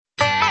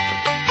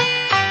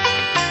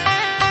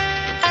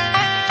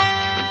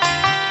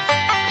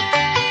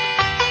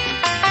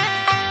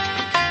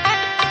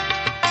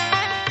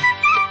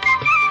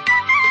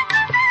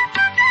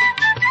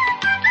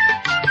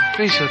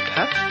प्रिय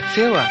श्रोता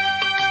सेवा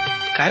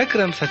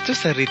कार्यक्रम सच्चो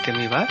सर्री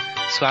तेमीवा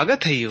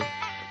स्वागत है यू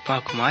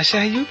माकु आशा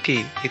है यू कि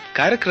इत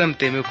कार्यक्रम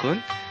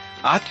तेमुकुन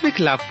आत्मिक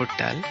लाभ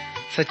पुट्टाल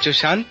सच्चो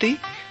शांति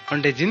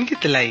उंडे जिंदगी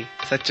तलाई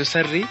सच्चो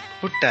सर्री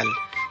पुट्टाल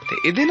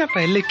ते इदिना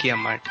पहले की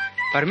अम्मट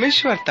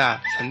परमेश्वर ता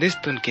संदेश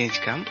तुन केंच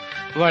कम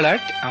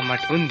वड़ट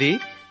अम्मट उंदी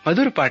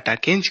मधुर पाटा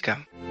केंच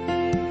कम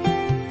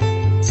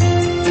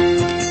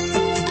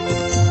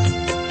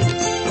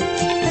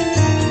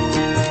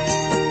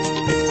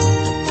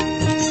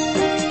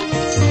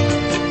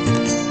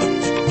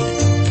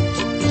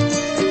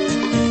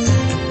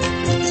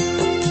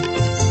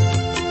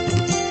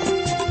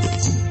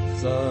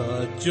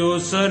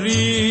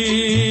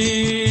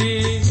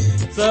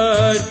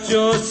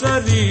सच्चो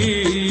सरी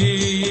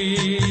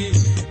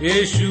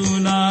येशू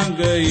ना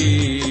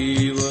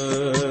गईव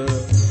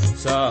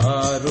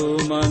सारो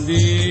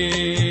मंदी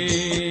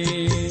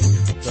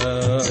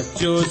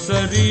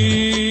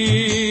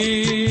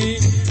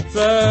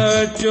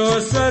सच्चो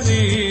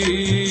सरी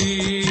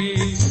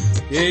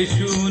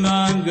येशू ना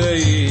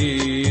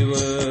गईव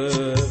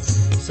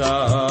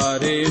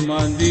सारे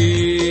मंदी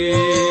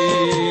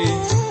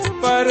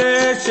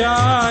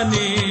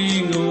परेशानी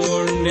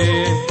उन्ने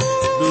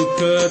दुख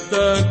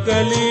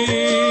तकली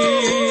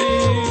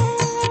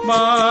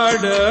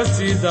माड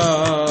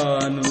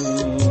सिदानु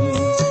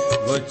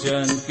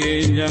वचन के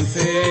जंग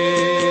से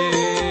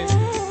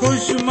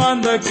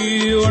खुशमंद की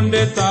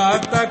उन्डे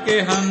ताता के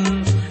हन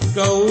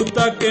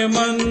कौता के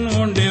मन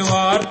उन्डे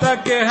वार्ता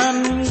के हन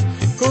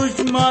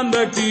खुशमंद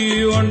की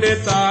उन्डे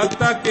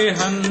ताता के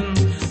हन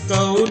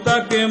कौता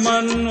के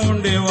मन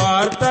उन्डे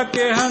वार्ता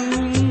के हन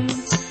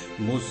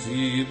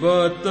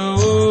मुसीबत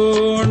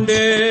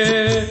ओंडे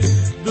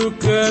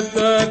दुख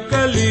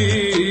तकली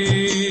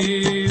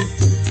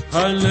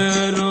हल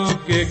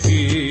रोके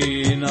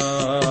कीना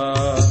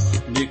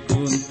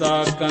निकुंता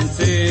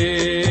कंसे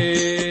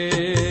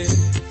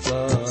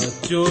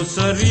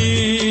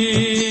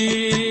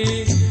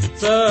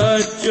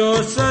सच्चो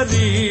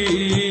सरी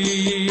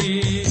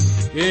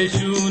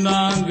येशू ना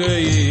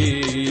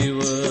गईव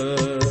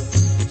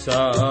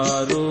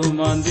सारो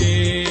मंदी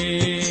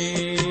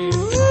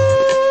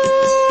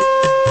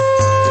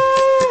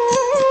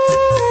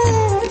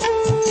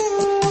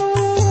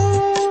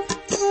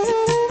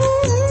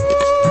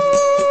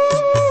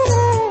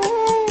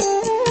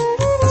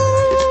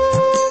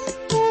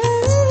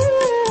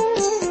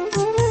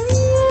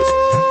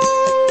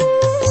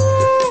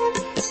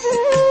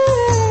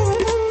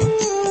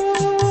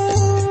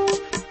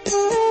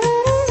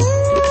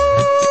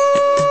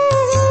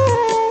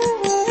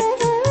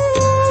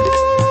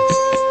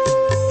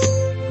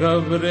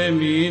घबरे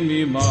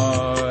मीनी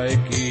माय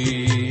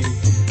की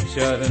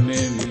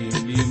शर्मे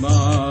मीनी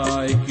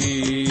माय की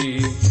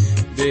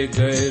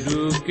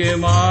बेगैरू के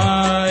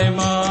माय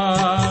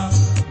माँ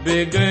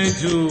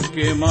बेगैजू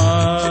के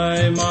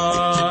माय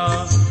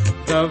माँ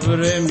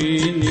घबरे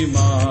मीनी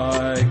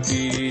माय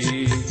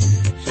की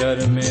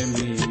शर्मे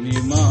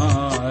मीनी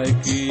माय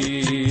की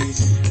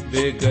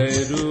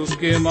बेगैरू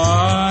के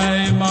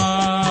माय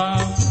माँ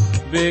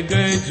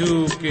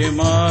बेगैजू के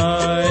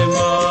माय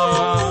माँ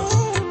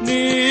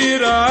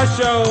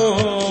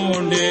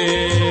निराशोंडे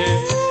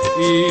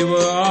इव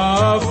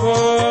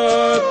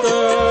आफत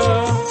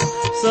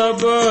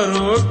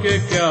सबरो के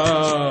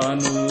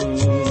क्यानु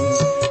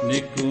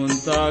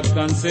निकुंता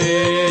कंसे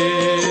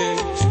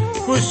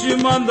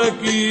खुशमंद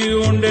की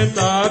उंडे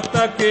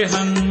ताता के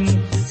हन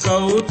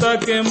कौता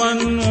के मन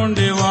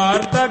उंडे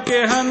वार्ता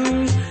के हन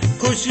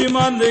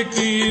खुशमंद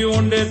की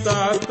उंडे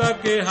ताता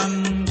के हन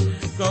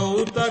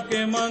कौता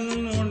के मन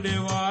उंडे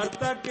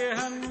वार्ता के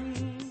हन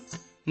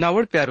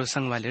नावड़ प्यारो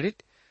संग वाले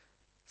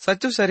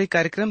सच्चो सरी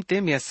कार्यक्रम ते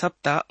मैं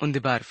सप्ताह उन्दी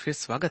बार फिर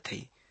स्वागत है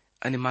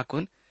अनि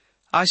माकुन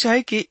आशा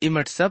है कि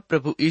इमट सब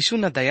प्रभु यीशु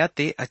न दया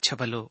ते अच्छा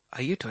भलो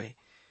आइट होए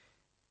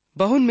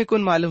बहुन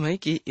मिकुन मालूम है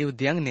कि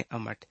इउद्यांग ने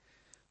अमट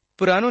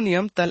पुरानो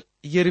नियम तल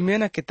यिर्मयाह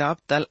न किताब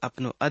तल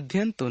अपनो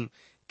अध्ययन तुन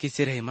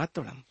किसी रही मा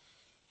तोड़म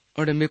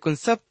और मिकुन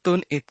सब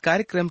तुन इत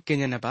कार्यक्रम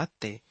के न बात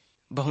ते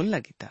बहुन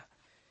लगीता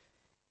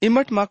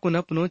इमट माकुन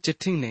अपनो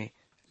चिट्ठिंग ने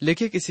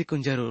लिखे किसी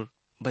कुन जरूर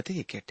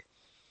बते केट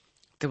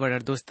ते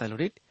वडर दोस्ता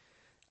लुड़िट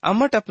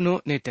अम्मट अपनो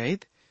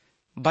नेटाइद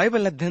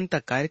बाइबल अध्ययन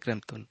तक कार्यक्रम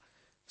तुन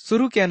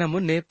शुरू किया न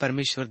मुन्ने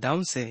परमेश्वर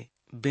दाऊं से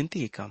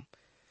बिनती कम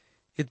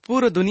इत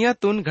पूरा दुनिया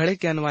तुन घड़े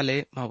के आने वाले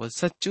मावल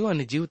सच्चो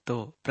अनि जीव तो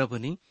प्रभु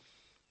नी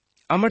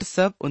अमट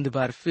सब उन्द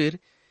बार फिर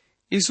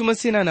यीशु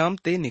मसीह ना नाम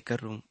ते निकर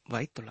रूम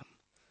वाई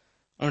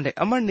तुलम ओंडे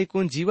अमर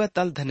निकुन जीवा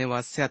तल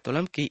धन्यवाद स्या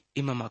तुलम की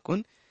इमामा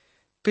कुन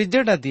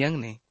पिज्जड़ा दियंग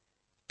ने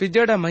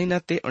पिज्जड़ा महीना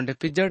ते ओंडे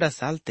पिज्जड़ा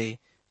साल ते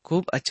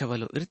खूब अच्छा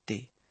वालो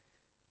इरती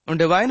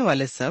उंडे वायन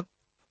वाले सब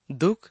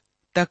दुख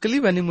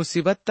तकलीफ अनि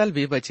मुसीबत तल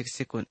भी बचे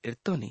से कुन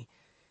इरतोनी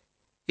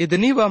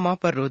इदनी वा माँ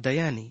पर रो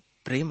दयानी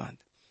प्रेमाद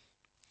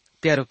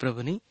प्यारो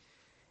प्रभु नी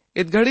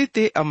इत घड़ी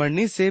ते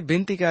अमरनी से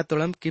बिनती का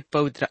तुलम की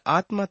पवित्र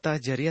आत्मा ता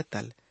जरिया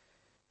तल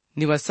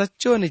निवा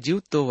सच्चो अनि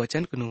जीव तो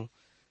वचन कनु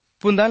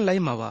पुंदान लाई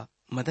मावा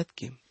मदद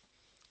की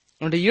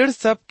उंडे येड़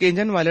सब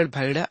केंजन वाले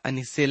भाईड़ा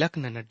अनि सेलक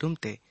न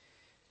डूमते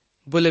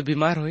बोले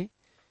बीमार होई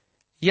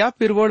या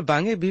फिर वोड़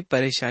बांगे भी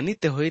परेशानी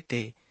ते हुए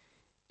ते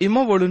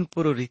इमो वोड़ुन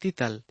पुरो रीति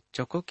तल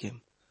चौको किम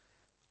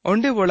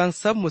ओंडे वोड़ांग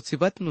सब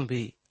मुसीबत नु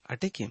भी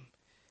अटे किम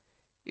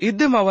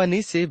इद्दे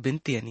मावानी से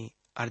बिनती अनि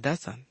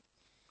अरदासान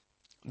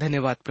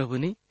धन्यवाद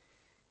प्रभुनी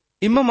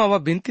इम्मा मावा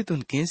बिनती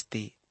तुन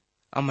केंचती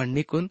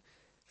अमन्नी कुन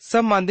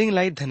सब मांदिंग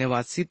लाई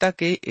धन्यवाद सीता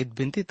के इत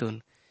बिनती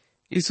तुन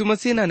यीशु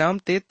मसीह ना नाम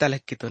ते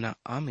तलक की तुना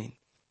आमीन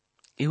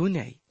इहु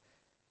न्याय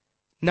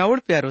नावड़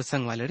प्यारो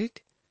संग वालड़िट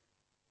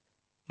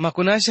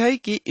मकुनाशाही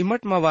की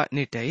इमट मावा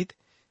निटाइत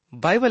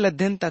बाइबल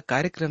अध्ययन ता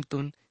कार्यक्रम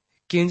तुन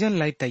केंजन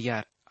लाई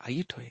तैयार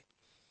आईट होए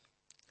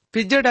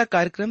पिज्जडा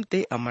कार्यक्रम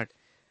ते अमट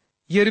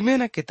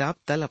यिर्मयाह किताब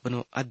तल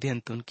अपनो अध्ययन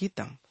तुन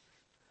कीतम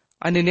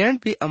अन्य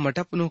भी अमट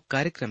अपनो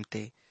कार्यक्रम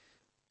ते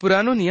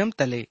पुरानो नियम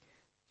तले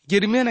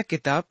यिर्मयाह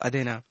किताब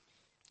अदेना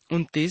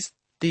 29,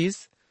 30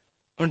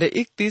 और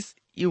 31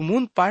 यू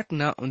मून पाठ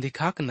ना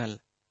उन्दिखाक नल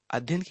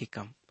अध्ययन की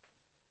कम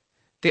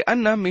ते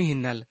अन्ना में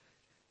हिन्नल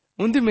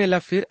उन्दी मेला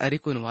फिर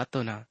अरिकुन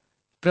वातो ना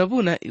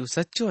प्रभु ना यू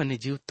सच्चो अन्य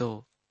जीव तो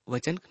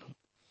वचन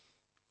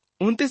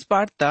कनु 29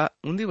 पाठ ता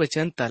उन्दी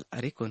वचन तल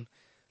अरिकुन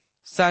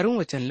सारू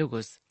वचन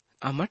लुगुस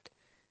अमट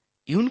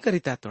यून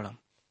करिता तोड़म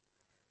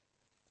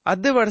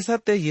अद्दे वर्षा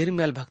ते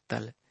यिर्मयाह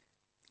भक्तल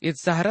इत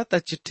सहारा ता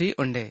चिट्ठी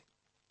उंडे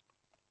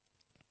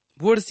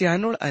बोड़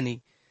सियानोड़ अनि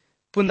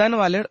पुंदान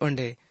वालेड़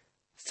उंडे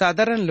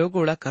साधारण लोग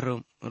ओड़ा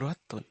करोम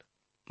रोहत्तुल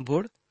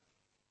बोड़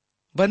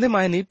बंदे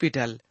मायनी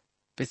पीटल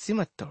पिस्सी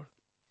मत तोड़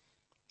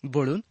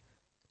बोड़ुन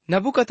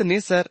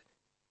नबुकदनेस्सर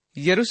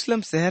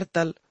यरूशलेम शहर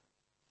तल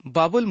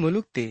बाबुल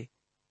मुलुक ते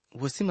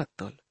वसी मत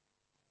तोल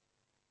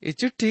ये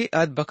चिट्ठी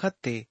अद बखत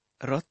ते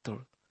रोत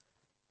तोड़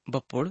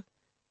बपोड़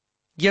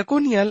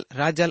यकोनियल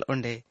राजल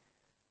उंडे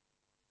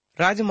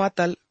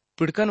राजमातल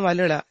पिड़कन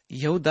वालेड़ा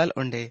यहूदल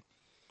उंडे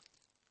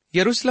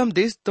यरूशलेम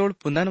देश तोड़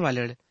पुंदान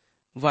वालेड़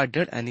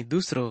वाडड़ अनि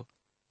दूसरो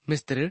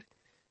मिस्त्रिड़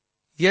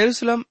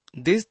यरूशलेम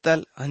देश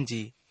तल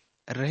हंजी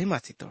रहे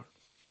मासी तोड़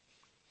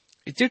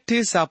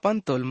चिट्ठी सापन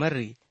तोल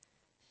मर्री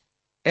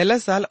एला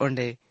साल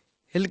उंडे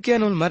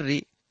हिलकियानुल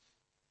मर्री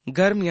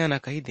गर्मियाना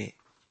कही दे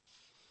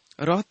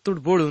रोह तुड़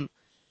बोड़ुन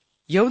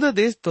यहूदा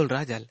देश तोल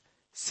राजल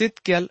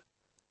सिदक्यल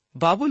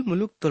बाबुल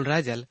मुलुक तोल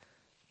राजल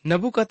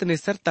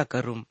नबुकदनेस्सर ता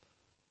करुम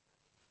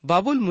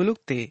बाबुल मुलुक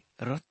ते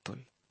रोह तुल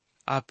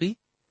आपी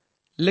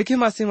लिखे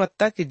मासी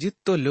मत्ता की जित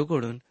तो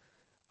लोगोड़ुन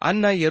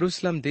अन्ना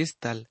यरूशलेम देश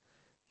तल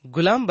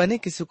गुलाम बने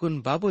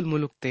किसुकुन बाबुल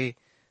मुलुक ते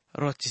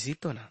रोचिसी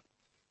तो ना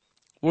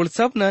वोड़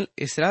सब नल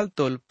इसराइल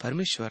तोल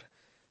परमेश्वर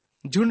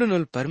झुंड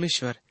नोल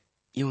परमेश्वर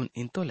यून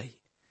इंतो लई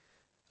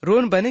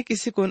रोन बने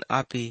किसुकुन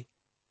आपी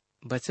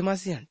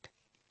बचमासी हंट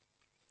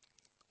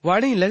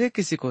वाड़ी लगे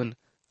किसुकुन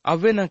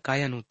अव्वे न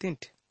कायानु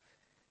तिंट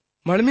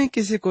मड़मी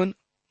किसुकुन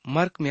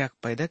मर्क म्याक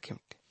पैदा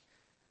खिमट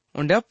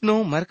उंडे अपनो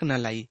मर्क न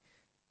लाई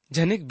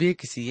झनिक बे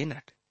किसी ये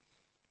नट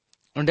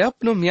उंडे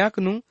अपनो म्याक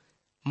नु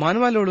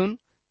मानवा लोड़ुन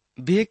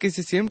बे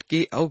किसी सेमट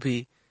की औ भी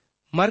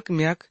मर्क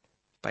म्याक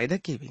पैदा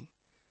की भी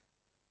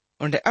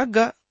उंडे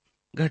अग्गा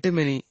घटे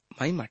में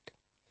माई मट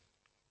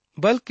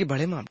बल्कि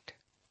बड़े मामट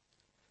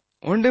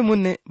उंडे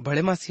मुन्ने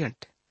बड़े मासी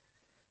अंट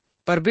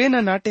पर बे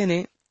न नाटे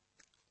ने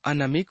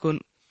अनमी कुन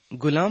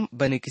गुलाम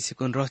बने किसी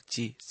कुन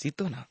रोची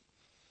सीतो ना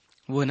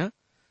वो ना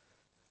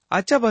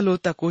अच्छा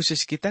भलोता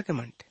कोशिश कीता के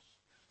मंट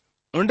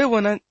उंडे वो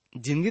ना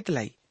जिंदगी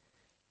लाई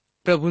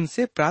प्रभुन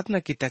से प्रार्थना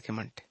कीता के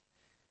मंट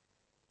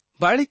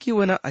बाड़ी की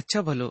वो ना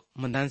अच्छा भलो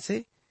मंदान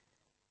से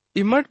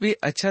इमट भी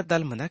अच्छा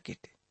दाल मना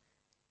किट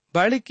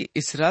बाड़ी की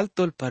इसराइल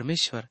तोल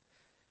परमेश्वर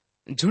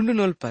झुंड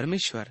नोल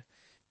परमेश्वर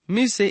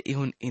मी से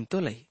इहुन इंतो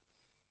लई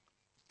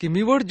कि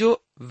मीवोड़ जो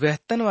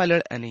वेहतन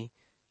वालड़ अनि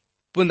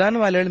पुंदान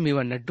वालड़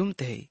मीवा नड्डुम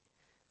ते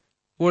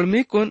वोड़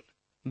मी कुन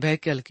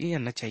बहकल की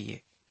न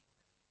चाहिए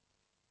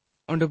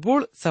उंड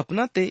बोड़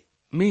सपना ते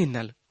मी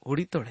नल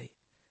उड़ी तोड़े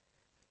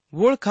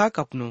वोड़ खाक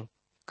अपनो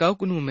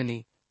काउकुनु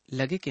मनी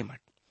लगे के मट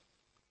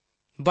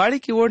बाड़ी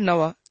की वोड़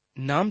नवा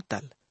नाम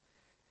तल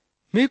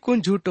मी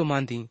कुन झूठो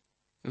मांदी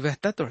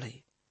वहता तोड़े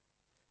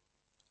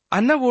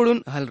अन्ना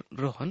वोड़ुन हल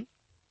रोहन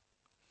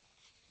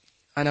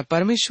अना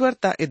परमेश्वर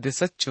ता इद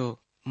सच्चो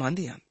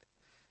मांदी अंत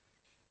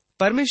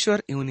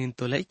परमेश्वर यूनिन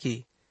तो लई की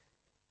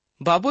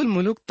बाबुल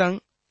मुलुक तंग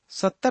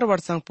 70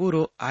 वर्षां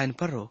पूरो आयन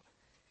पर रो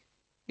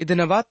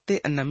इदन बात ते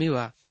अन्ना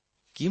मीवा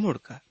की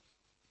मुड़का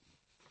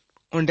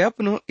उंडे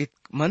अपनो इत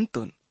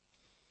मंतुन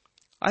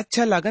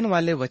अच्छा लागन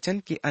वाले वचन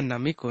की अन्ना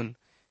मी कुन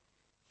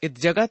इत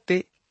जगह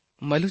ते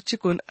मलुच्ची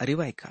कुन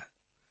अरिवाई का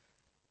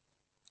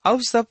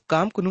अब सब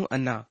काम कुनु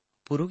अन्ना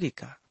पुरुगी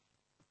का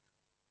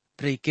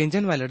प्रे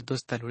केंजन वाले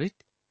दोस्ता लुड़ित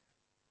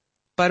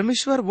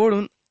परमेश्वर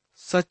बोड़ुन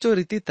सच्चो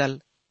रीति तल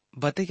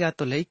बते क्या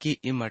तो लई की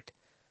इमट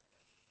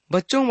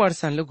बच्चों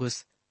वर्षान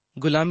लुगुस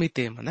गुलामी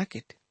ते मना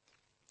किट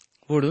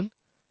बोड़ुन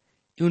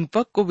यून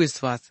पक को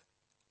विश्वास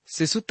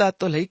शिशुता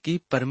तो लई की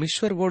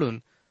परमेश्वर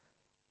बोड़ुन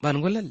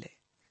बनगुलल्ले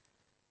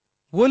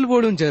वोल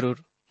बोड़ुन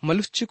जरूर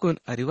मलुच्चिकुन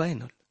अरिवाई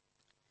नोल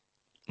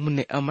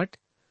मुन्ने अमट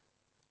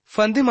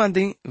फंदी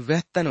मांदी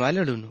वहतन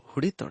वालड़ुन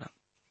हुड़ी तोड़ा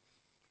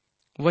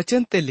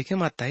वचन ते लिखे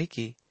माता है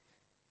कि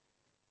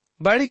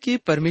बाड़ी की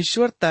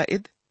परमेश्वर ता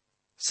इद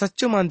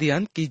सच्चो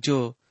मांदियान की जो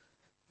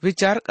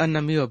विचार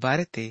अन्ना मीव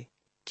बारे ते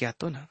क्या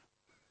तो ना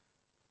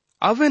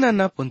अवे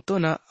ना पुंतो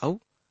ना अव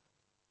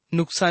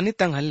नुकसानी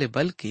तंग हल्ले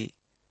बल्कि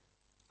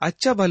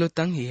अच्छा भलो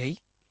तंग ही है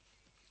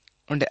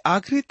उंडे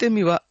आखरी ते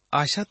मीवा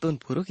आशा तोन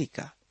पुरो की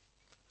का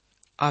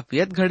आप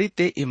यद घड़ी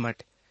ते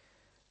इमट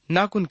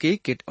नाकुन के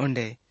किट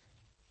उंडे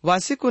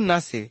वासी को ना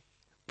से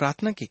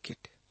प्रार्थना की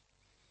किट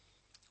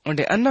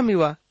उंडे अन्ना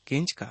मीवा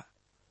केंच का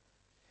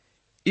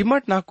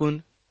इमट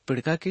नाकुन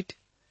पिड़का किट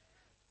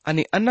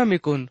आणि अन्ना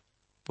मिकुन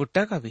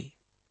पुट्टा का भी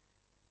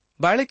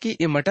बाळे की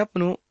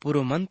इमटपनु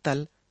पुरो मन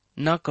तल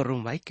ना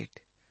करूं वाई किट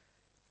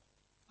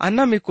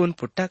अन्ना मिकुन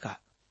पुट्टा का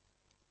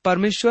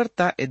परमेश्वर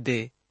ता इद्दे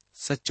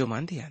सच्चो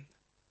मांदियान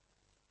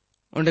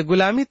उंडे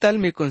गुलामी तल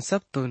मिकुन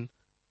सब तुन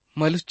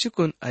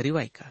मलुच्चुकुन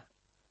अरिवाई का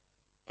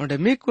उंडे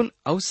मिकुन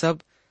औ सब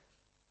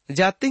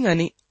जातिंग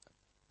अनि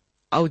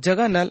औ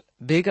जगा नल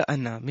बेगा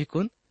अन्ना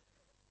मिकुन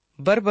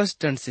बरबस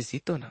टंड से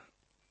सीतो ना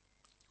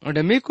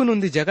उंडे मिकुन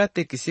उंदी जगा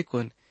ते किसी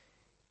कुन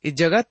इस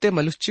जगा ते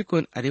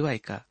मलुच्चुकुन अरिवाई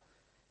का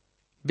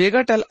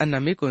बेगा टल अन्ना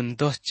मिकुन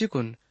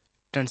दोस्चिकुन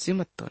टंडसी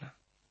मत तो ना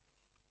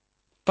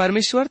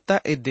परमेश्वर ता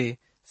इद्दे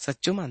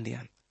सच्चो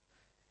मांदियान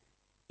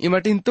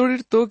इमटिन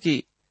तोड़िर तो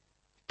की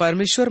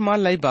परमेश्वर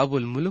माल लाई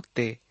बाबुल मुलुक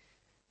ते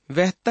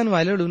वहतन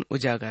वालेडून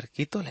उजागर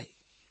की तो लाई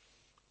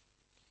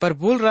पर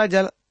बोल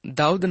राजा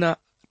दाऊद ना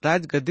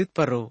राज गद्दित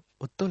पर रो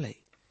उत्तो लाई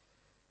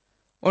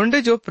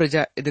ओंडे जो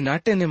प्रजा इद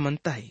नाटे ने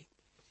मनता है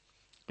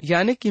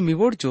यानी कि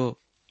मिवोड़ जो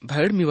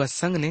भैड़ मिवा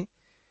संग ने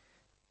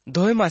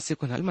धोए मासे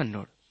कुनल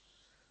मन्नोड़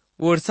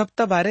वोड़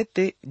सप्ता बारे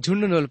ते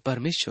झुंड नोल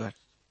परमेश्वर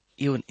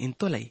इवन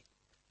इंतो लाई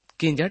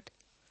किंजट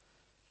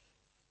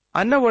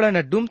अन्ना वोड़ा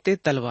न डूमते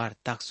तलवार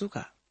ताकसू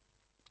का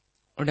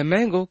उन्हें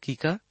महंगो की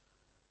का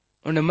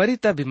उन्हें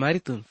मरीता बीमारी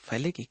तुन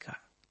फैले की का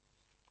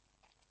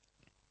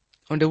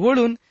उन्हें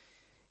वोड़ून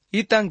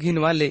ईतांग घिन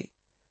वाले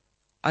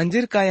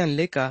अंजीर कायन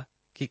लेका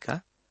की का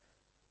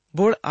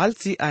बोड़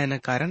आलसी आयना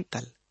कारण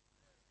तल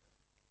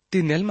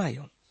तीनल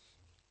मायो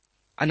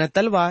अना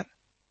तलवार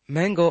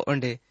महंगो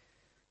उन्हें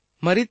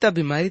मरीता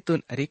बीमारी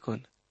तुन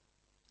अरिकोन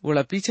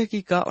वोड़ा पीछे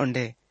की का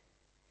उन्हें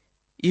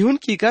इहुन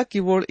की का की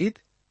वोड़ ईद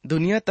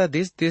दुनिया ता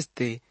देश देश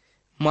ते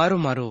मारो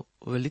मारो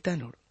वलिता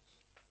नोड़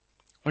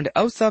उन्हें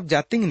अव सब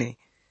जातिंग ने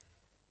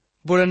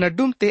बोड़ा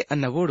नड्डूम ते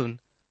अन्ना वोड़ून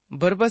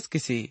बरबस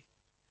किसी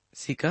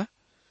सीका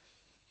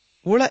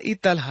वोड़ा ई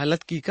तल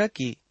हालत की का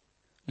की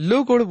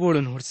लोगोड़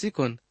वोड़ून हुर्सी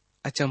कोन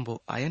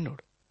अचंबो आया नोड़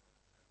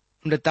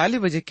उन्हें ताली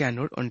बजे क्या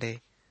नोड़ उन्हें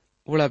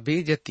वोड़ा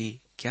बेजती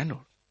क्या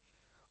नोड़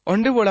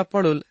उन्हें वोड़ा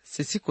पड़ोल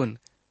सिसिकुन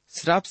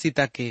श्राप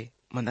सीता के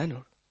मंदा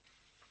नोड़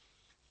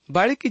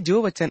बाड़ी की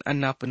जो वचन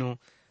अन्नापनो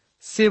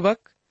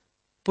सेवक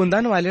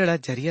पुंदान वालेड़ा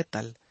जरिया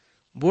तल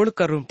बोड़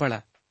करूं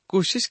पड़ा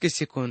कोशिश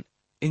किसी कोन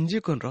इंजी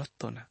कोन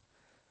रोस्तो ना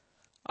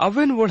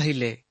अवेन वोड़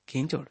हिले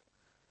किंजोड़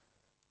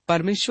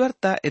परमेश्वर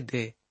ता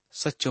इद्दे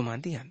सच्चो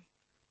मांदियान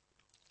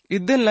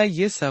इद्दन लाई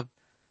ये सब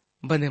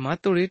बंदे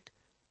मातोड़िट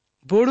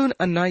बोड़ून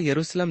अन्ना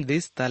यरूशलेम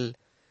देश तल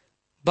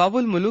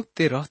बाबुल मुलुक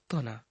ते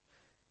रोस्तो ना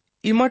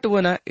इमट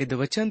वना इद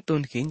वचन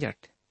तुन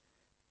किंजट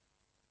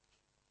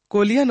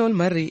कोलिया नोल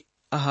मर्री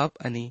अहाब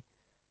अनि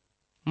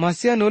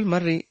मासिया नोल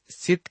मर्री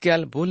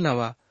सितक्याल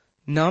बोलनावा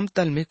नाम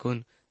तल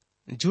मिकुन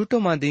झूठो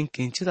मादिंग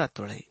किंचुदा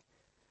तोड़ई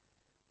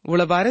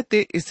उड़बारे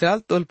ते इसराल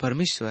तोल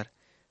परमेश्वर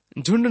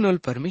झुंड नोल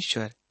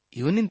परमेश्वर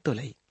यूनिन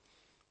तोलई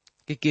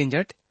कि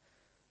किंजट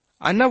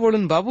अन्ना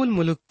वोड़ुन बाबुल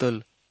मुलुक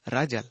तोल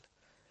राजल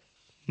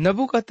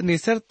नबुकत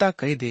निसरता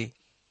कही दे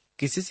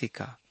किसी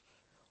सिका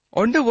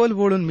ओंडे वोल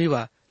वोड़ुन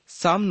मीवा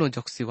सामनो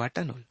जोक्सी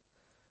वाटा नोल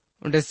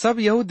उंडे सब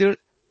यहूदिड़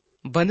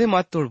बंदे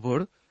मातोड़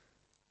बोड़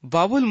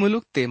बाबुल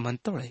मुलुक ते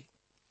मंतोड़ई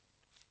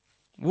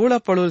वोड़ा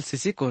पड़ोल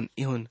सिसिकोन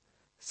इहुन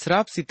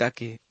श्राप सीता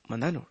के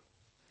मंदानोड़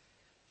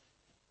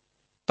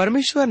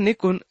परमेश्वर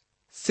निकुन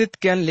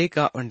सितक्यान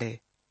लेका उंडे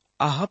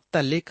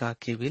आहप्ता लेका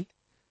केविल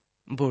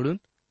बोड़ुन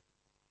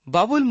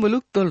बाबुल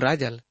मुलुक तोल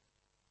राजल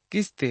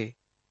किस्ते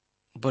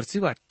बरसी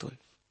वाट तोल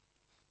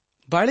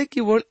बाड़े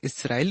की वोड़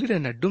इसराइली रे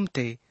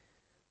नड्डुमते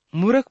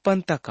मूरख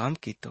पंता काम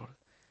की तोड़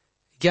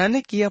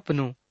याने की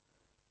अपनो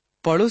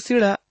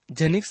पड़ोसीड़ा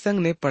जनिक संग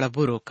ने पड़ा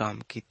बुरो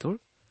काम की तोड़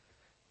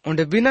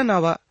उंडे बिना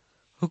नावा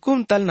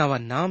हुकुम तल नावा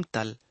नाम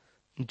तल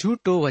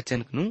झूठो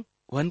वचन नु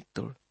वन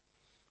तोड़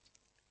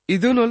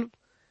इदुनुल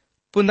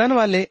पुंदन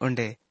वाले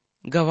उंडे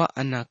गवा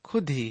अन्ना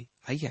खुद ही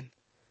आयन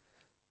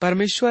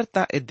परमेश्वर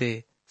ता इद्दे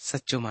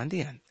सच्चो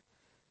मांदियान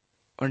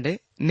उंडे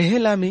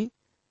नेहलामी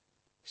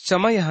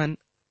शमयहन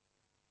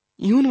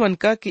यून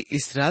वनका की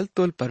इसराइल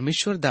तोल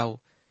परमेश्वर दाव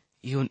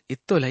यून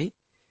इत्तो लाई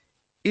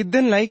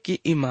इद्दन लाई की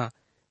इमा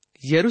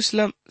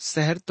यरूशलेम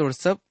शहर तोड़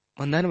सब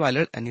मंदन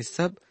वालड़ अनि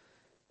सब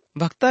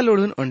भक्ता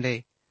लोड़ुन उंडे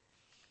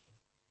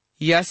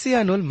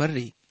यासियानोल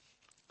मर्री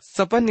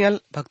सपन्यल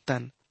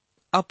भक्तन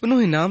अपनो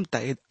ही नाम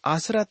ताइद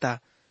आसराता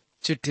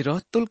चिट्ठी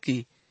रोहतुल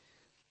की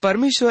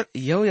परमेश्वर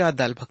यव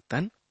यादाल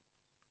भक्तन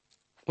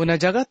उना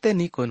जगह ते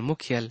निकोन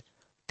मुखियल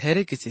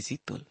ठहरे किसी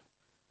सीतुल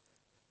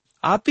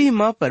आपी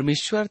माँ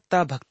परमेश्वर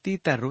ता भक्ति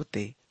ता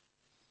रोते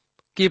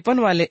केपन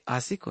वाले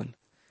आसिकुन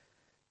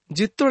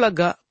जित्तो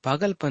लगा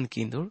पागलपन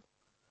कींदुड़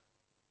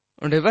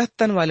उंडे वह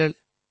तन वाले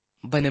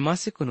बने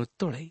मासे कुन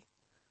उत्तोड़ई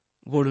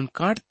वोड़ुन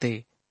काटते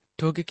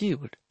ठोके की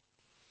उड़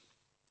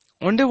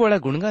उंडे वोड़ा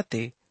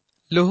गुणगाते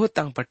लोहो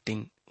तांग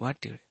पट्टिंग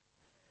वाटिड़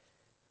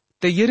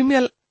ते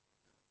यिर्मयाल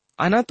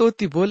अना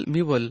तोती बोल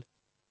मी बोल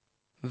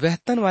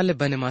वहतन वाले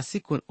बने मासी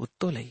कुन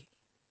उत्तोलई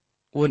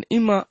उन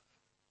इमा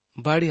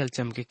बाड़ी हल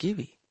चमके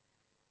कीवी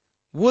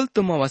वोल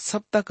तुमा व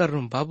सप्ता कर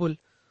रूम बाबुल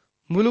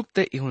मुलुक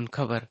ते इहुन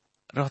खबर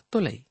रहतो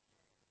लई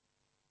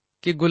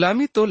कि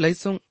गुलामी तो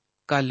लईसों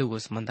कालू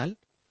उस मंदाल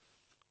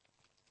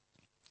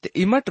ते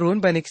इमट रोन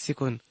बने किसी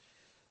कुन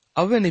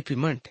अव्वे निपी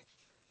मंट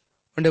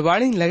उंडे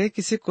वाड़िंग लगे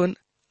किसी कुन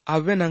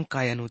अव्वे नंग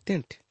कायन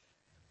उतिंट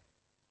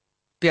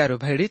प्यारो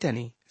भैडी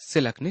तनी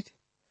सिलकनिट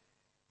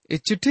इ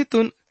चिट्ठी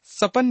तुन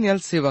सपन्यल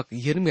सेवक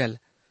यिर्मयाल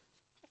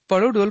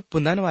पड़ोडोल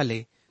पुंदान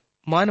वाले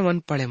मानवन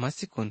पढ़े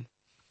मासी कुन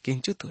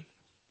किंचुतुल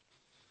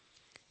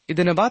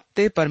इदन बात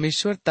ते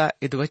परमेश्वर ता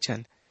इद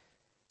वचन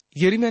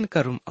यिर्मयान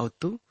करूम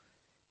अवतु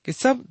कि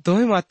सब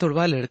दोहे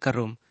मातोड़वा लड़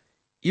करूम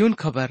यून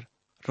खबर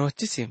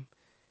रोचिसिम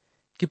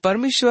कि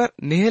परमेश्वर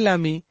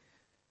नेहलामी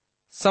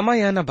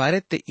समायाना बारे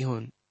ते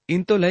इहुन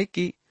इन तो लय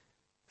की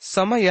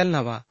समायल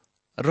नवा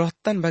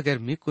रोहतन बगैर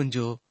मी कुन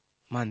जो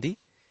मांदी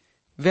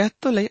वह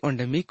तो लय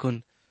ओंडे मी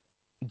कुन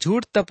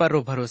झूठ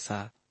तपरो भरोसा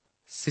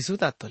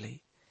सिसुदा तो लय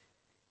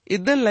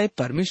इदन लय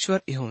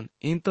परमेश्वर इहुन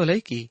इन तो लय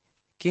की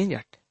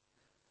केंजट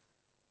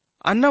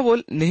अन्ना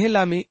वोल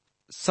नेहलामी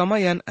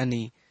समयन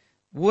अनि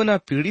वो ना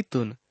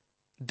पीड़ितुन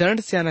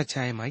दंड स्याना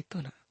छाए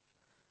माइतो ना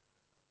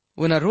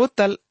वो ना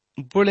रोतल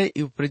बुड़े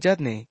इव प्रजात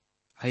ने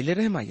हाइले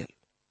रह मायल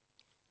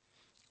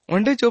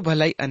ओंडे जो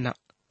भलाई अन्ना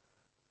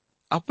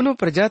अपनो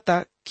प्रजाता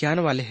क्यान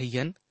वाले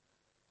हयन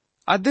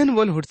अदन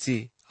वोल हुड़सी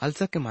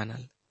हलसा के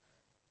मानल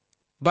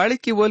बाड़ी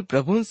की वोल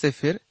प्रभुन से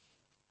फिर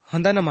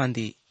हंदा न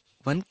मांदी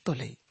वन तो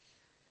ले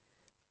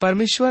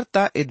परमेश्वर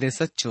ता इदने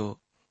सच्चो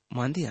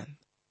मांदियान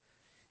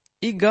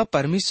इगा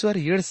परमेश्वर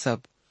येड़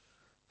सब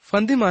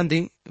फंदी मांदी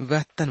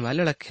वहतन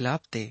वाले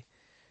खिलाफ ते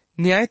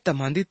न्याय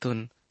तमांदी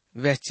तुन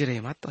वैचिरे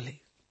मा तोले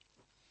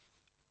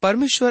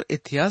परमेश्वर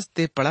इतिहास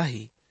ते पढ़ा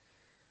ही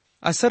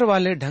असर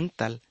वाले ढंग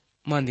तल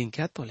मांदी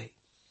क्या तोले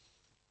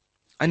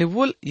अनि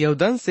वोल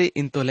यवदन से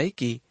इन तोले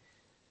की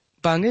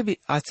बांगे भी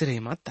आश्रय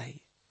माताई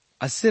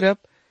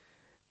असिरप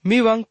मी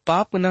वांग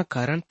पाप ना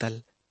कारण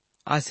तल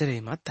आश्रय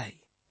माताई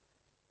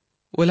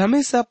वोल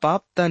हमेशा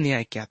पाप ता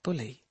न्याय क्या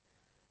तोले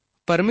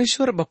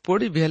परमेश्वर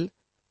बपोड़ी भेल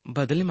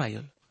बदले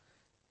मायोल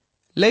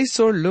लई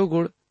सोड़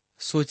लोगोड़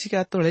सोची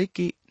क्या तोड़े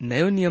कि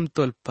नयो नियम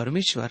तोल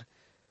परमेश्वर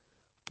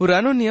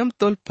पुरानो नियम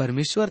तोल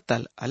परमेश्वर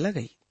तल अलग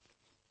आई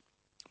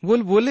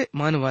वोल बोले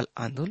मानवाल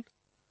आंदोल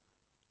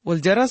वोल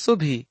जरा सो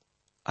भी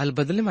अल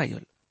बदले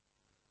मायोल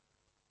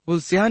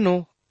वोल सियानो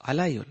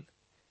अलायोल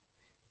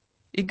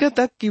इग्गा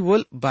तक कि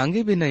वोल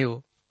बांगे भी नयो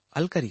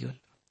अल करियोल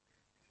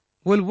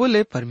वोल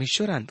बोले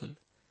परमेश्वर आंदोल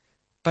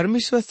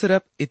परमेश्वर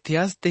सिर्फ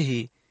इतिहास ते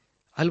ही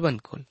अलवन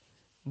खोल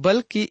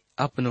बल्कि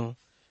अपनो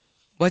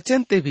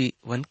वचन ते भी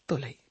वन तो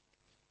लई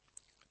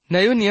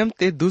नयो नियम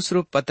ते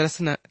दूसरो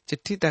पत्रसना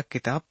चिट्ठी ता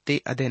किताब ते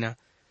अदेना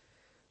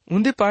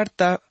उन्दे पाठ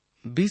ता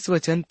 20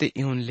 वचन ते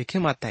इहुन लिखे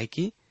माताई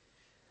की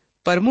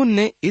परमुन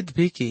ने id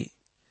भी की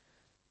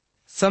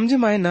समझ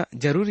मायना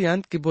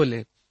जरूरियांत की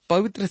बोले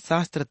पवित्र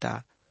शास्त्र ता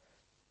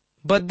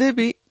बद्दे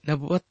भी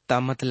नबुवत ता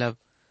मतलब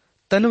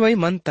तनवई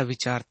मन ता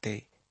विचारते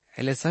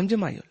एले समझ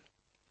मायोल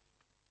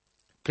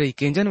प्रे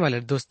केंजन वाले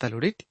दोस्ता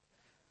लुड़िट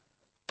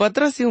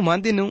पत्रस यू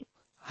मांदिनु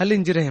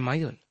हलिंज रहे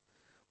मायोल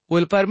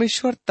उल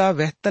परमेश्वर ता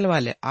वहतल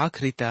वाले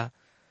आखरी ता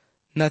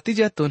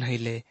नतीजा तो नहीं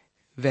ले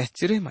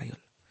वहचिरे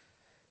मायोल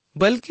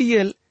बल्कि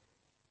येल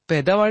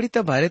पैदावाड़ी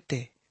ता भारते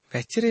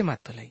वहचिरे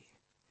मातोलाई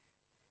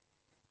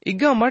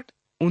इग्गा मट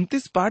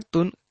 29 पाठ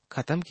तुन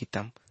खत्म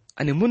कीतम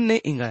अनि मुन्ने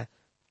इंगा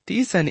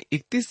 30 आणि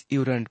 31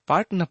 इवरंड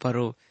पाठ न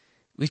परो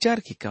विचार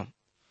कीकम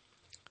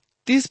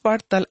 30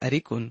 पाठ तल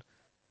अरिकुन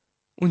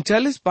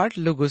 39 पाठ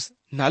लोगुस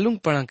नालुंग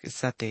पड़ंग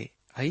साते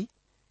आई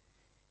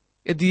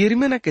यदि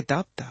यिर्मयाह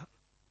किताब ता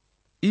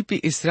इपी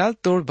इसराइल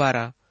तोड़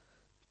बारा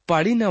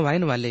पाड़ी न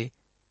वायन वाले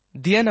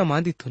दिया न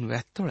मांदी थुन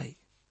वह तोड़ाई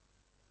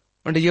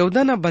और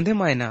यहूदा न बंधे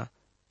मायना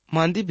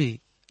मांदी भी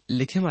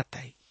लिखे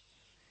माताई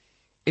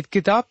इत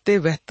किताब ते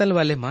वहतल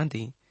वाले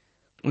मांदी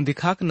उन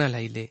दिखाक न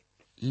लाइले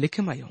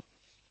लिखे मायो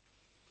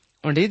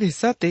और ईद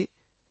हिस्सा ते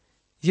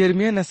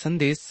यिर्मयाह न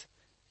संदेश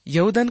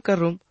यहूदन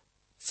करूम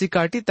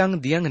सिकाटी तंग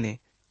दियंग ने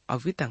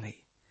अवी तंगई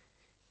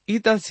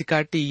ईतल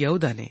सिकाटी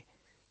यहूदा ने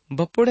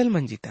बपोड़ल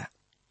मंजीता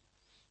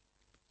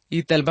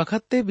ईतल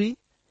बखत्ते भी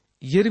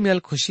यिर्मयाह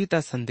खुशी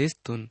ता संदेश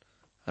तुन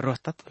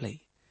रोहता तो लई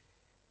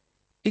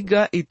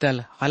इग्गा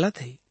ईतल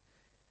हालत है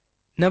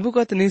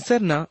नबुकत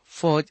नेसर ना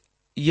फौज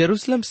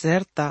यरूशलेम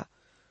शहर ता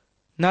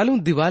नालू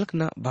दिवाल्क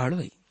ना भाड़ो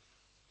है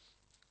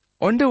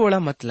ओंडे वोड़ा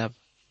मतलब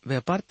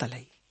व्यापार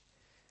तलाई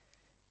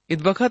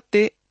इत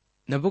बखत्ते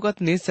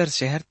नबुकत नेसर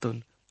शहर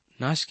तुन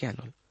नाश के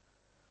आनोल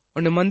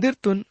ओंडे मंदिर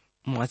तुन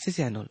मासे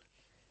से आनोल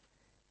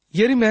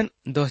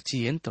यिर्मयाह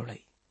दोहचीयन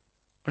तोड़ाई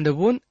ओंडे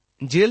वोन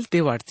जेल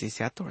ते वाड़से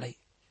से तोड़ाई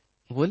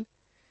वोल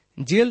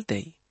जेल ते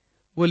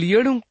वोल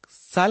येडुं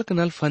साल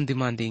कनल फंदी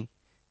मांदी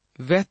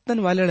वेतन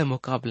वाले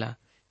मुकाबला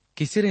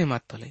किसी रे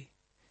मात तोले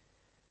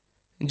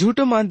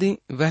झूठो मांदी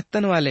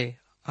वेतन वाले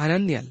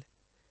आनन्यल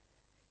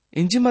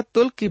इंजी मत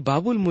तोल की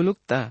बाबुल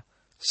मुलुकता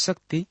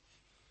शक्ति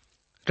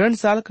रण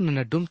सालक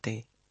न डुमते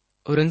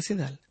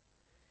उरंगसिदाल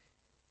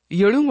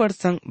येळू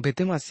वर्षंग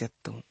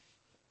बेतेमास्यत्तु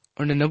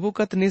और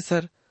नबुकत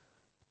नेसर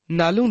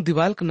नालुंग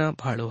दिवाल्क न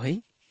भाड़ो है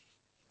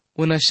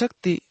उन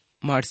शक्ति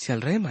मार्शल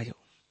रहे मायो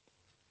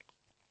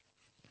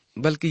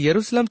बल्कि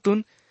यरूशलेम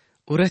तुन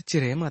उरच्ची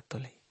रहे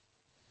मातोले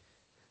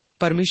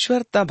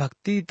परमेश्वर ता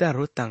भक्ति ता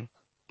रोतंग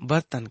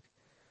बर्तन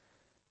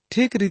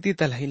ठीक रीति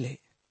तलहिले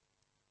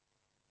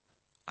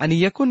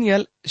आणि यकुन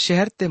यल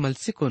शहर ते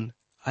मलसिकुन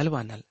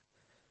अलवानल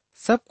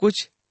सब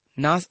कुछ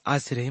नास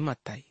आसिरे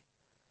माताई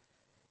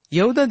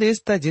यहूदा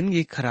देश ता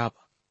जिंदगी खराब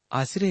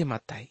आसिरे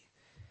माताई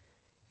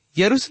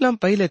यरूशलेम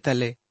पहले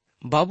तले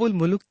बाबुल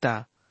मुलुकता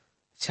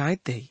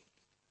छायते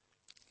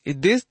ही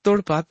देश तोड़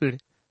पापिड़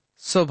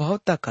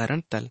स्वभावता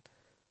कारण तल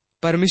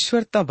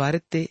परमेश्वरता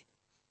भारत ते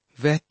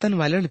वेतन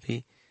वालन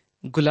भी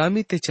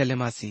गुलामी ते चले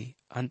मासी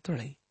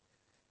अंतोड़े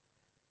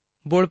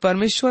बोल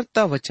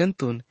परमेश्वरता वचन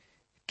तुन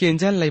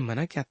केंजल लाई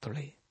मना क्या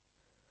तोड़े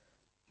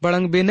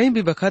बड़ंग बेनई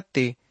भी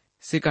बखतते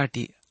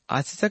सिकाटी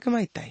आसिसा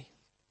कमाईताई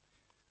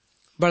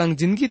बड़ंग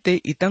जिंदगी ते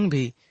इतंग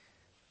भी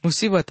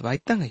मुसीबत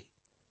वाइतंग है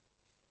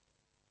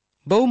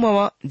बहु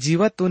मवा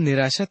जीवा तो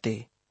निराशा ते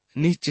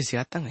नीचे से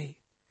आतंग है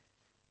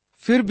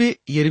फिर भी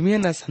यिर्मयाह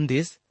ना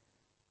संदेश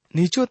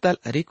नीचो तल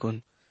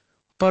अरिकुन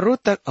पर्रो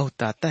तक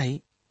अवताता है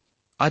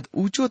अद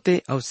ऊंचो ते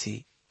अवसी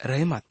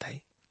रहे माता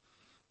है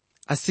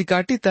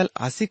असिकाटी तल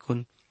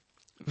आसिकुन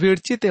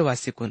वेड़ची ते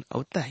वासिकुन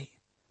अवता है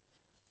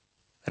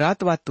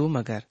रात वातु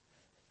मगर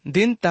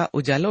दिन ता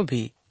उजालो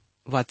भी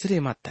वाचरे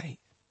माता है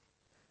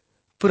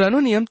पुरानो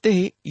नियम ते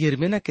ही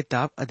यिर्मयाह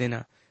किताब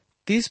अदेना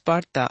 30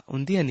 पाठ ता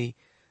उन्दियानी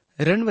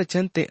रण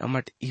वचन ते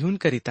अमट इहुन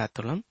करिता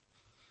तोलम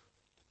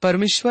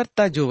परमेश्वर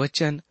ता जो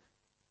वचन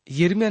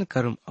यिर्मयाह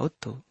करुम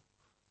अवतो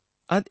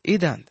अद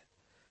इदांद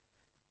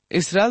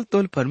इसराइल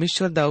तोल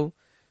परमेश्वर दाऊ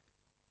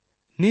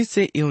नी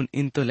से इहुन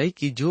इंतो लई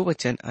की जो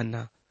वचन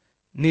अन्ना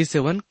नी से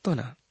वन तो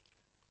ना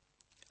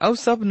अब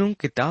सब नु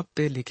किताब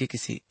ते लिखे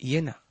किसी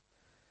ये ना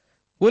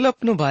बोल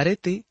अपनो बारे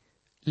ते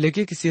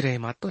लिखे किसी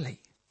रहमा तो लई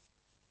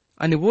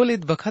अनि बोल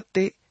इत बखत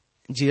ते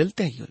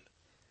जेलते युल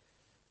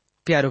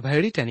प्यारो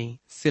भैडी टनी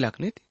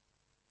सिलकनित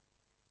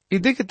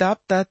इदे किताब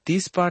ता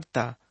 30 पाठ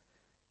ता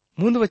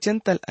मुंद वचन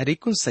तल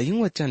अरिकुन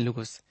सयूं वचन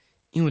लुगुस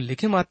यूं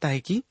लिखे माता है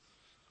कि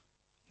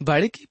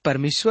बाड़ी की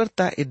परमेश्वर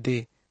ता इदे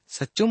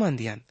सच्चो मान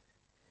दियान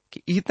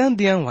कि इतन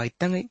दिया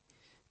वाइतंग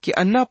कि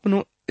अन्ना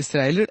अपनो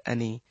इस्राएलिड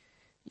अनि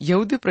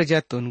यहूदी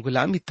प्रजातुन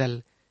गुलामी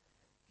तल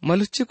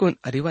मलुच्चिकुन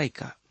अरिवाई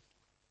का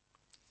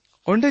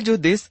ओंडे जो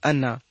देश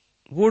अन्ना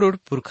वोडोड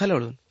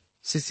पुरखलोडुन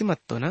सिसी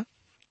मत्तो ना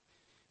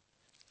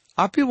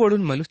आपी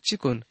वोडुन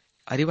मलुच्चिकुन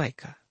अरिवाई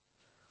का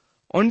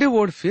ओंडे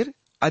वोड फिर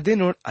अदे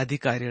नोड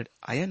अधिकारियड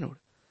आया नोड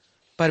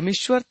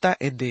परमेश्वर ता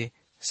एदे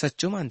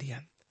सच्चो मान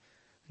दियान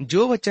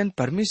जो वचन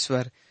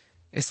परमेश्वर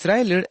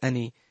इस्राएलिड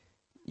अनि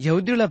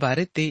यहूदीला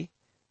बारे ते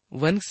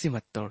वनसी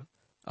मत्तोड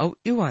औ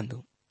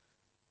इवांदु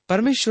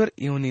परमेश्वर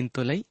यूनिन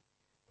तो लई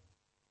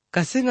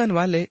कसेगन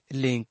वाले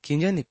लें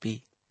किंजनिपी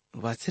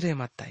वासरे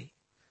माताई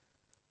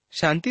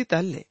शांति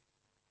ताले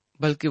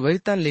बल्कि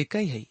वरितान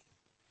लेकाई है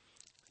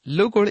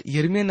लोगोड़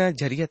यिर्मयाह ना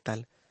जरिया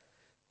ताल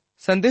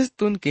संदेश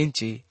तुन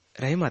केंची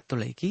रहे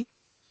मातोलाई की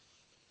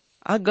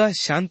आगा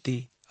शांति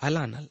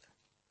अलानल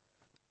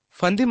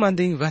फंदी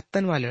मांदी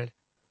वत्तन वाले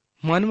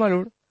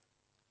मनवालोड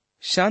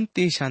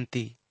शांति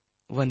शांति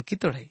वन की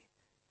तोड़े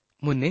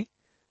मुन्ने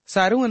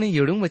सारू अने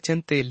येड़ू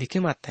वचन ते लिखे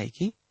माता है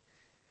की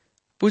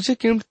पूछे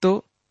किम्ट तो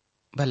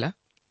भला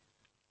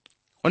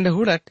उन्हें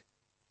हुड़ट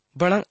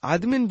बड़ंग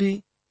आदमीन भी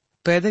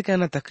पैदा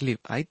करना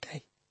तकलीफ आई था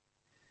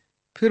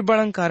फिर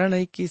बड़ंग कारण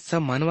है कि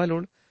सब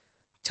मनवालोड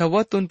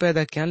छवा तुन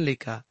पैदा क्या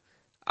लेका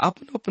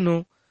अपनो अपनो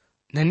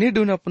नन्ही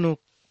डून अपनो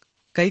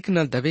कईक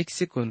न दबेक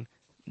सिकुन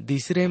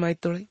तीसरे माई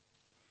तोड़े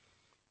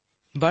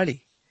बाड़ी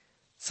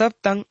सब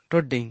तंग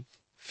टोडिंग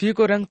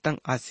फीको रंग तंग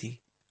आसी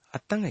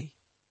अतंग आई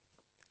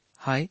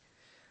हाय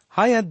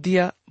हाय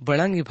अद्दिया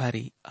बड़ंगी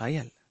भारी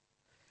आयल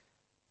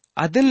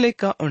अदन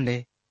लेका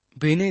ओंडे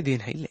बेने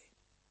दिन है ले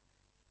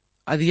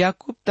अद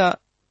याकूब ता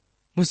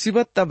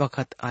मुसीबत ता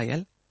बखत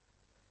आयल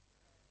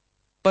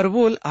पर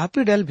बोल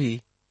आपी डल भी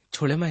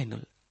छोड़े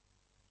मायनुल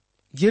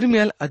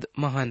यिर्मयाह अद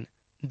महान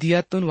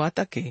दिया तुन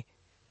वाता के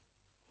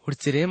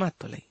हुड़चिरे मात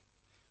तो लई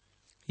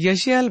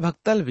यशियाल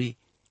भक्तल भी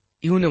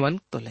यूने वन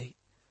तो लई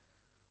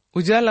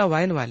उजाला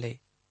वायन वाले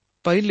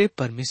पहले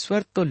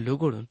परमेश्वर तो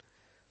लोगोड़ुन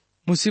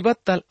मुसीबत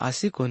तल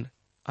आसिकुन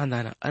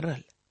अंदाना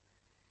अरल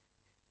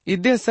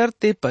इदे सर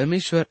ते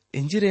परमेश्वर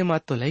इंजिरे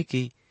मात तो लई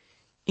की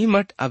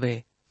इमट अबे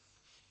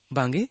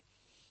बांगे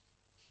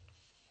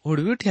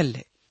उड़वी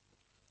ठेले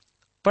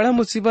पड़ा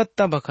मुसीबत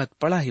ता बखत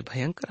पड़ा ही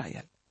भयंकर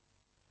आयल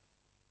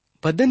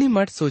बदनी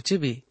मट सोचे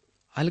भी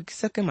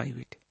अलगिसा के माई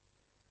बीठे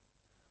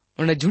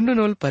उन्हें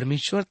झुंडनोल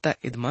परमेश्वर ता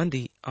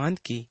इदमांदी आंद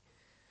की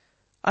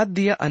अद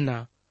दिया अन्ना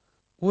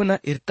वो न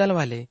इरतल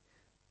वाले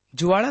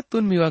जुआड़ा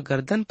तुन मीवा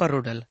गर्दन पर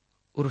रोडल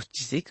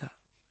उरुची का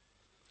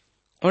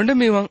ओंडे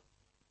मीवा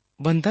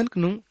बंधन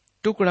नु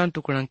टुकड़ा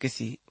टुकड़ा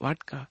किसी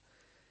वाट का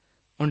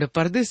ओंडे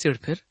पर्दे सिड़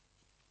फिर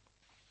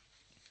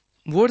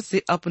वोड़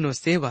से अपनो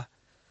सेवा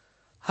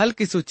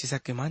हल्की सूची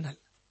सके मानल,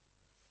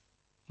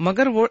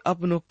 मगर वोड़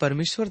अपनो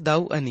परमेश्वर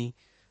दाऊ अनि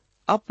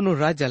अपनो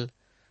राजल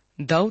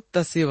दाऊद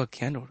ता सेवा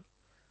क्या नोड़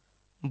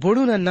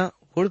बोड़ू नन्ना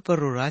वोड़ पर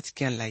रो राज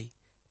क्या लाई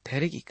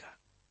ठहरेगी का।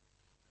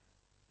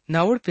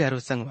 नावड़ प्यारो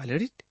संग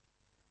वालेडिट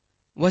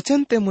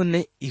वचन ते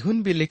मुन्ने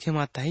इहुन भी लिखे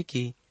माता है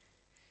कि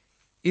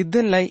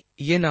इदन लाई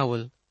ये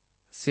नावल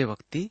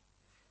सेवकती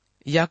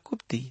याकूब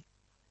ती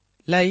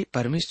लाई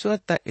परमेश्वर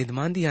ता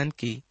इदमांदियान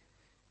की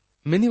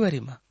मिनीवरी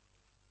मा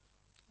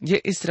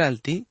ये इसराइल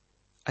ती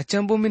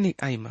अचंबो मिनी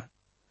आई मा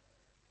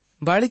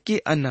बाड़ी की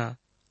अन्ना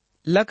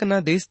लकना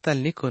देश तल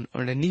निकुन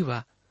और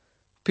नीवा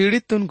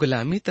पीड़ित तुन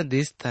गुलामी ता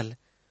देश तल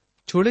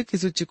छोड़े की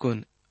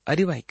सुचिकुन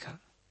अरिवाई का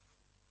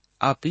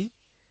आपी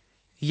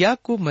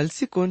याकूब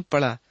मलसी कोन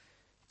पड़ा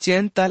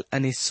चैन ताल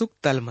अनि सुख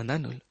ताल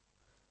मनानुल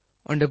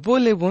और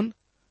बोले बोन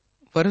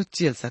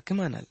वरुचियल सके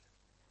मानल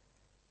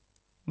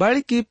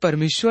बाड़ी की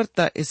परमेश्वर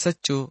ता इस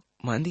सच्चो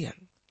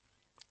मांदियन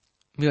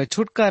मिवा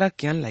छुटकारा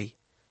क्या लाई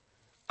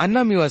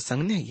अन्ना मिवा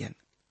संग ने हयन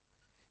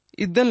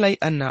इदन लाई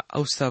अन्ना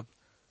औ सब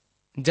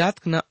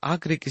जात ना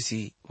आखरी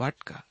किसी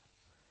वाट का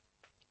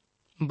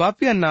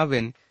बापी अन्ना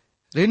वेन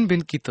रिन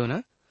बिन की तो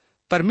ना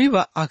पर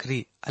मीवा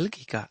आखरी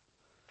अलगी का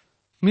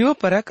मीवा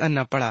परक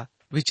अन्ना पड़ा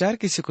विचार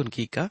की सुकुन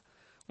की का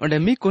और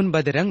मी कुन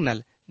बदरंग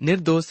नल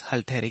निर्दोष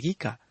हल ठहरेगी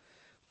का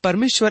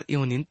परमेश्वर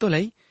इउनिन तो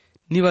लाई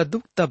निवा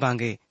दुख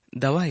तबांगे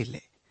दवा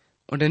ले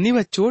और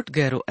निवा चोट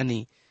गहरो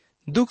अनि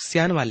दुख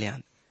सियान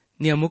वाल्यान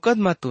निया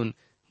मुकदमा तुन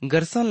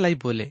गरसन लाई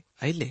बोले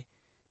आइले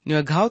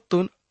निवा घाव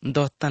तुन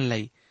दोस्तन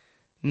लाई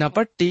न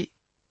पट्टी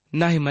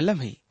ना ही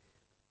मलम ही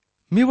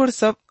मीवड़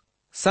सब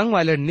संग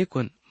वाले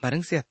निकुन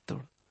मरंग से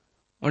अत्तोड़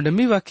और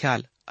मीवा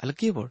ख्याल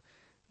अलकी वोड़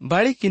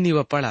बाड़ी की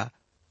निवा पड़ा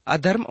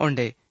अधर्म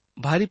ओंडे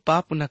भारी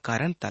पाप न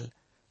कारण तल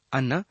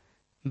अन्ना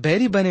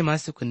बैरी बने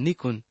मासिकुन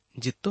निकुन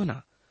जित्तो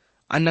ना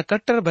अन्ना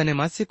कट्टर बने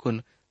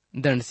मासिकुन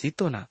दंड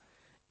सीतो ना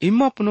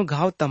इम्मा अपनो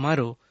घाव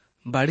तमारो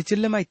बाड़ी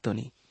चिल्ले माइतो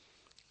नी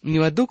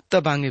निवा दुख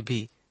तबांगे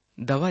भी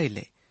दवाई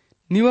ले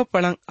निवा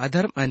पड़ंग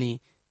अधर्म अनि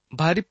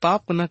भारी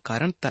पाप न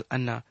कारण तल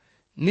अन्ना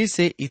नी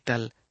से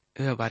इतल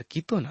व्यवहार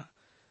कीतो ना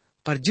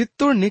पर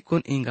जित्तोड़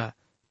निकुन इंगा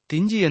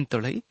तिंजी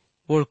यंतोड़ई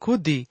वोड़ खुद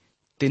दी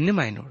तिन्ने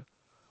मायनोड़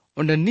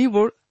और नी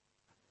वोड़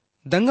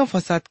दंगा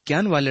फसाद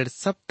क्यान वाले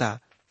सबता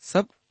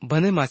सब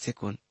बने मासे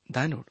कोन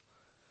दानोड़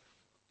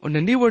और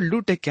नी वोड़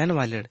लूटे क्यान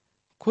वाले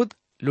खुद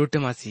लूटे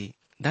मासी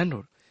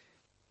दानोड़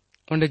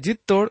और जित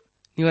तोड़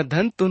निवा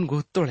धन तुन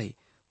घुस तोड़ई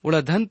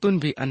उड़ा धन तुन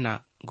भी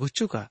अन्ना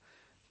घुचुका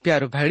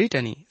प्यारो भैडी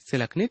टनी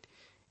सिलकनिट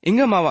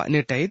इंगा मावा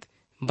नेटाइद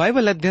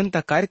बाइबल अध्ययन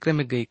ता कार्यक्रम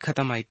में गई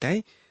खत्म आई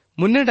तय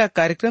मुन्नेडा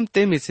कार्यक्रम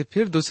ते में से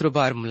फिर दूसरो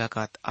बार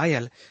मुलाकात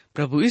आयल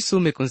प्रभु यीशु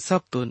में कुन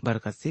सब तो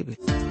बरकत से भी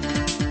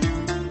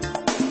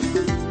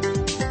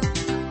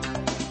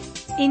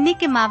इन्हीं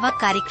के मावा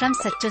कार्यक्रम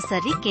सच्चो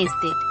सरी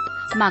केस्टेड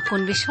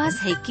माकुन विश्वास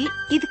है कि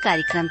ईद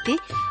कार्यक्रम ते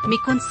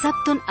मिकुन सब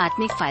तुन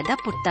आत्मिक फायदा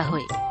पुटता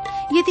होए।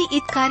 यदि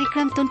ईद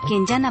कार्यक्रम तुन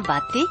केंजा न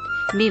बाते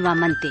मीवा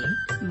मनते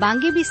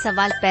बांगे भी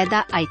सवाल पैदा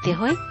आते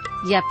होए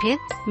या फिर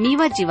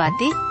मीवा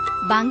जीवाते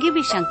बांगे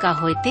भी शंका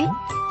होते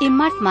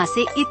इम्मत माँ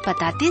से ईद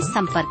पताते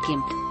संपर्क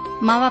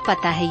मावा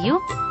पता है यो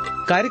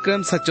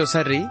कार्यक्रम सच्चो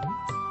सर्री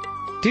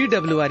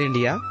TWR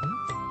India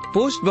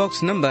post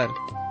box number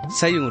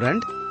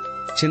सयूरंड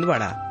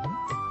छिंदवाड़ा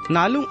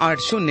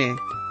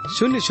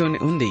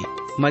 480000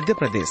 मध्य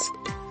प्रदेश।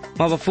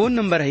 मावा फोन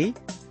नंबर है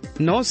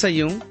 9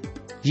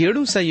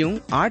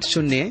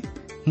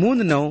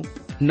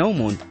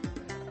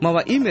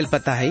 मावा ईमेल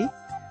पता है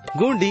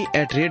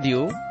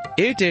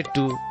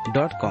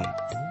gondi@radio882.com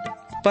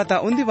पता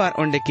उन्दी बार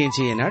ओंडे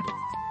केंची नट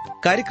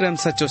कार्यक्रम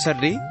सच्चो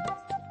सर्री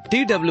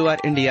TWR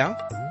India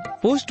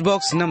post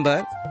box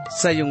number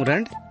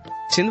सयूरंड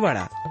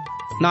छिंदवाड़ा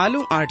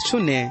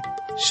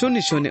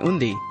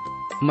 480000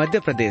 मध्य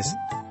प्रदेश।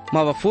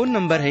 मावा फोन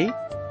नंबर है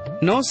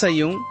 9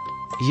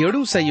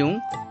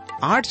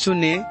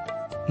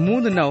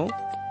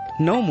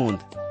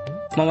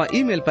 मावा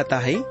ईमेल पता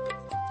है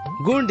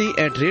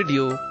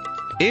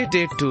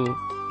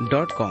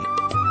gondi@radio882.com।